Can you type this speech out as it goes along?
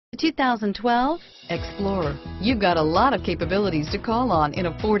2012 Explorer. You've got a lot of capabilities to call on in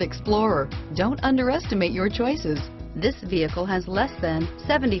a Ford Explorer. Don't underestimate your choices. This vehicle has less than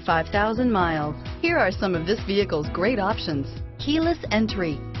 75,000 miles. Here are some of this vehicle's great options: keyless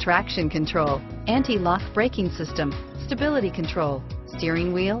entry, traction control, anti-lock braking system, stability control,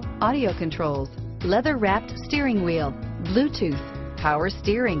 steering wheel audio controls, leather-wrapped steering wheel, Bluetooth, power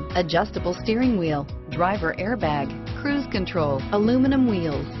steering, adjustable steering wheel, driver airbag, cruise control, aluminum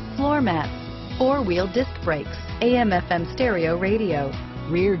wheels, floor mats, four-wheel disc brakes, AM/FM stereo radio,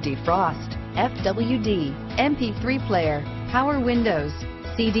 rear defrost, FWD, MP3 player, power windows,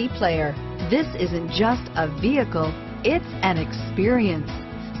 CD player. This isn't just a vehicle, it's an experience.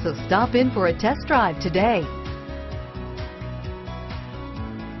 So stop in for a test drive today.